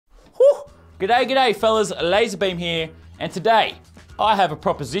G'day fellas, LazarBeam here, and today I have a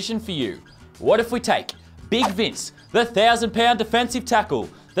proposition for you. What if we take Big Vince, the 1,000-pound defensive tackle,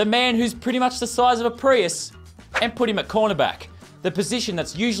 the man who's pretty much the size of a Prius, and put him at cornerback, the position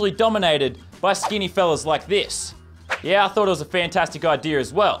that's usually dominated by skinny fellas like this? Yeah, I thought it was a fantastic idea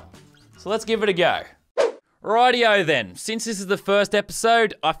as well. So let's give it a go. Rightio then, since this is the first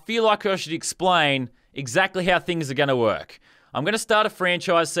episode, I feel like I should explain exactly how things are going to work. I'm going to start a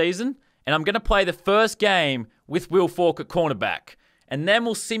franchise season, and I'm going to play the first game with Wilfork at cornerback. And then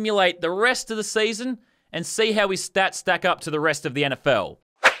we'll simulate the rest of the season and see how his stats stack up to the rest of the NFL.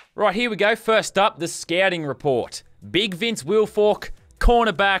 Right, here we go. First up, the scouting report. Big Vince Wilfork,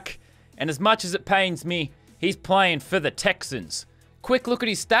 cornerback. And as much as it pains me, he's playing for the Texans. Quick look at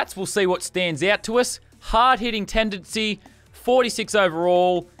his stats. We'll see what stands out to us. Hard-hitting tendency, 46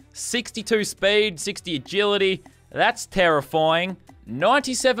 overall, 62 speed, 60 agility. That's terrifying.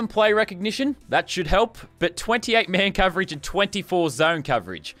 97 play recognition, that should help, but 28 man coverage and 24 zone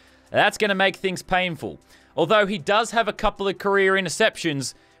coverage. That's going to make things painful. Although he does have a couple of career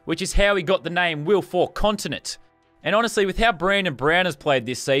interceptions, which is how he got the name Wilfork Continent. And honestly, with how Brandon Brown has played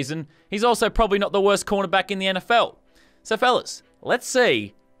this season, he's also probably not the worst cornerback in the NFL. So fellas, let's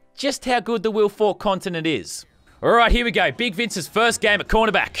see just how good the Wilfork Continent is. Alright, here we go. Big Vince's first game at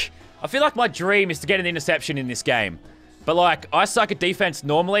cornerback. I feel like my dream is to get an interception in this game. But like, I suck at defense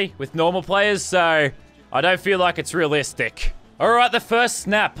normally with normal players, so I don't feel like it's realistic. Alright, the first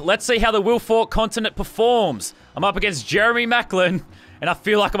snap. Let's see how the Wilfork Continent performs. I'm up against Jeremy Maclin, and I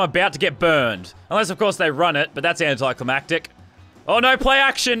feel like I'm about to get burned. Unless, of course, they run it, but that's anticlimactic. Oh no, play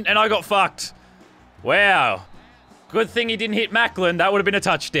action, and I got fucked. Wow. Good thing he didn't hit Maclin. That would have been a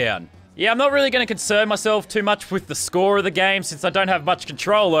touchdown. Yeah, I'm not really going to concern myself too much with the score of the game since I don't have much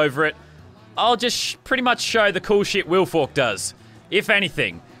control over it. I'll just pretty much show the cool shit Wilfork does. If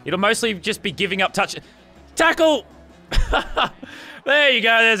anything. It'll mostly just be giving up touch... Tackle! There you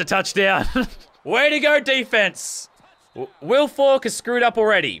go, there's a touchdown. Way to go, defense! Wilfork has screwed up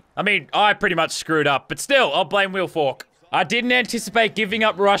already. I mean, I pretty much screwed up, but still, I'll blame Wilfork. I didn't anticipate giving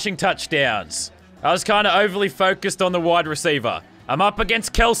up rushing touchdowns. I was kind of overly focused on the wide receiver. I'm up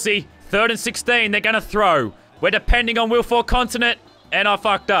against Kelsey. 3rd and 16, they're going to throw. We're depending on Wilfork Continent, and I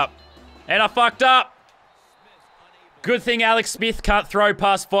fucked up. And I fucked up. Good thing Alex Smith can't throw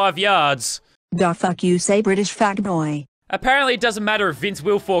past 5 yards. The fuck you say, British fag boy. Apparently it doesn't matter if Vince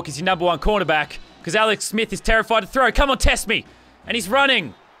Wilfork is your #1 cornerback, because Alex Smith is terrified to throw. Come on, test me. And he's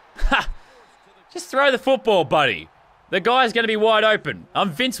running. Ha! Just throw the football, buddy. The guy's going to be wide open.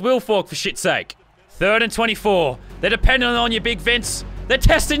 I'm Vince Wilfork, for shit's sake. 3rd and 24. They're dependent on you, Big Vince. They're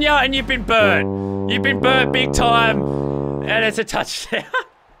testing you, and you've been burnt. You've been burnt big time. And it's a touchdown.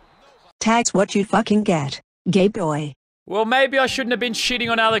 Tags what you fucking get, gay boy. Well, maybe I shouldn't have been shitting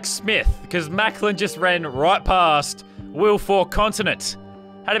on Alex Smith, because Maclin just ran right past Wilfork Continent.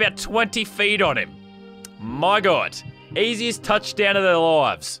 Had about 20 feet on him. My God. Easiest touchdown of their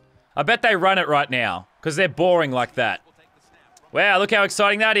lives. I bet they run it right now, because they're boring like that. Wow, look how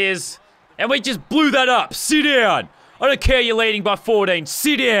exciting that is. And we just blew that up. Sit down. I don't care you're leading by 14.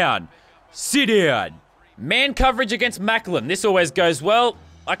 Sit down. Sit down. Man coverage against Maclin. This always goes well.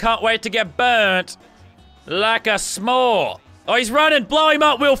 I can't wait to get burnt. Like a s'more. Oh, he's running. Blow him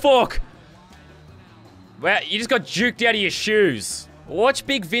up, Wilfork. Wow, you just got juked out of your shoes. Watch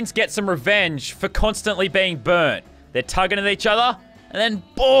Big Vince get some revenge for constantly being burnt. They're tugging at each other, and then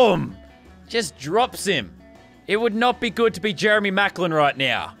boom. Just drops him. It would not be good to be Jeremy Maclin right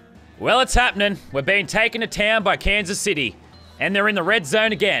now. Well, it's happening. We're being taken to town by Kansas City, and they're in the red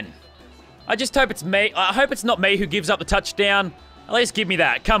zone again. I just hope it's me. I hope it's not me who gives up the touchdown. At least give me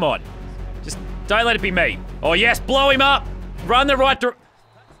that. Come on. Just don't let it be me. Oh, yes. Blow him up. Run the right direction.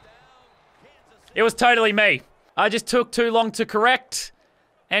 It was totally me. I just took too long to correct,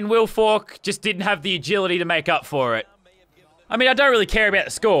 and Wilfork just didn't have the agility to make up for it. I mean, I don't really care about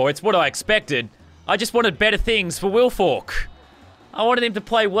the score. It's what I expected. I just wanted better things for Wilfork. I wanted him to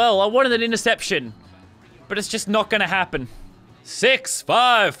play well. I wanted an interception. But it's just not going to happen. 6,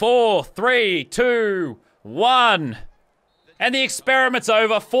 5, 4, 3, 2, 1. And the experiment's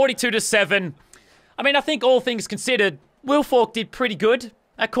over, 42-7. I mean, I think all things considered, Wilfork did pretty good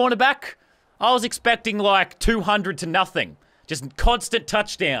at cornerback. I was expecting like 200 to nothing. Just constant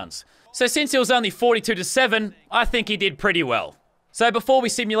touchdowns. So since it was only 42-7, I think he did pretty well. So before we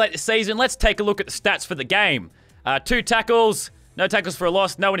simulate the season, let's take a look at the stats for the game. 2 tackles, no tackles for a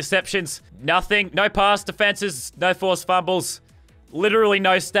loss, no interceptions, nothing, no pass defenses, no forced fumbles. Literally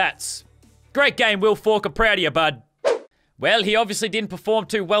no stats. Great game, Wilfork. I'm proud of you, bud. Well, he obviously didn't perform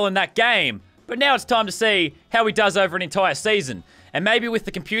too well in that game, but now it's time to see how he does over an entire season. And maybe with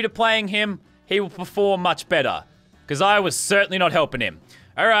the computer playing him, he will perform much better. Because I was certainly not helping him.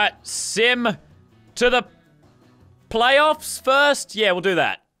 All right, sim to the playoffs first. Yeah, we'll do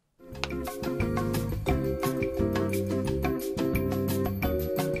that.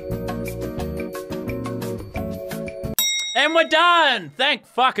 And we're done! Thank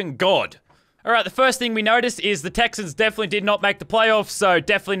fucking God. All right, the first thing we noticed is the Texans definitely did not make the playoffs, so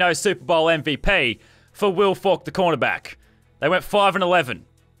definitely no Super Bowl MVP for Wilfork, the cornerback. They went 5-11.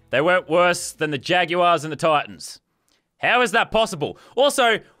 They weren't worse than the Jaguars and the Titans. How is that possible?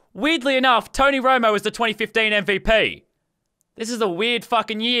 Also, weirdly enough, Tony Romo was the 2015 MVP. This is a weird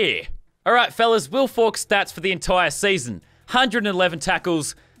fucking year. All right, fellas, Wilfork's stats for the entire season. 111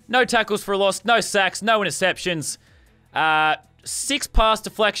 tackles, no tackles for a loss, no sacks, no interceptions. 6 pass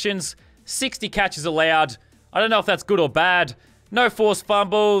deflections, 60 catches allowed. I don't know if that's good or bad. No forced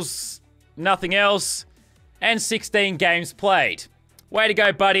fumbles, nothing else. And 16 games played. Way to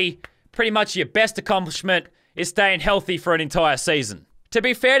go, buddy. Pretty much your best accomplishment is staying healthy for an entire season. To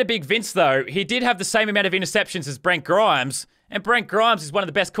be fair to Big Vince, though, he did have the same amount of interceptions as Brent Grimes, and Brent Grimes is one of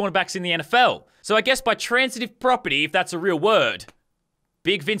the best cornerbacks in the NFL. So I guess by transitive property, if that's a real word,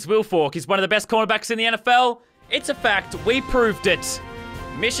 Big Vince Wilfork is one of the best cornerbacks in the NFL. It's a fact. We proved it.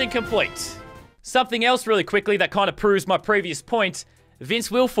 Mission complete. Something else really quickly that kind of proves my previous point. Vince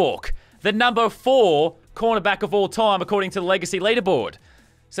Wilfork, the number 4 cornerback of all time according to the Legacy Leaderboard.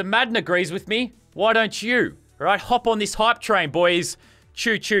 So Madden agrees with me. Why don't you? All right, hop on this hype train, boys.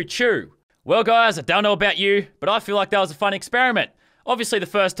 Choo, choo, choo. Well, guys, I don't know about you, but I feel like that was a fun experiment. Obviously, the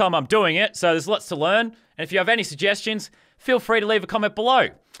first time I'm doing it, so there's lots to learn. And if you have any suggestions, feel free to leave a comment below.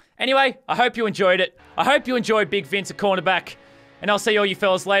 Anyway, I hope you enjoyed it. I hope you enjoyed Big Vince, a cornerback. And I'll see all you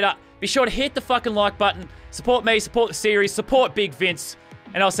fellas later. Be sure to hit the fucking like button. Support me, support the series, support Big Vince.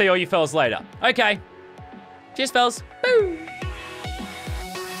 And I'll see all you fellas later. Okay. Cheers, fellas. Boo!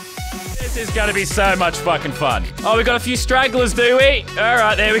 This is gonna be so much fucking fun. Oh, we got a few stragglers, do we? All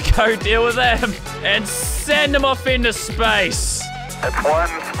right, there we go. Deal with them. And send them off into space. It's one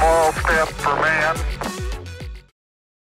small step for man,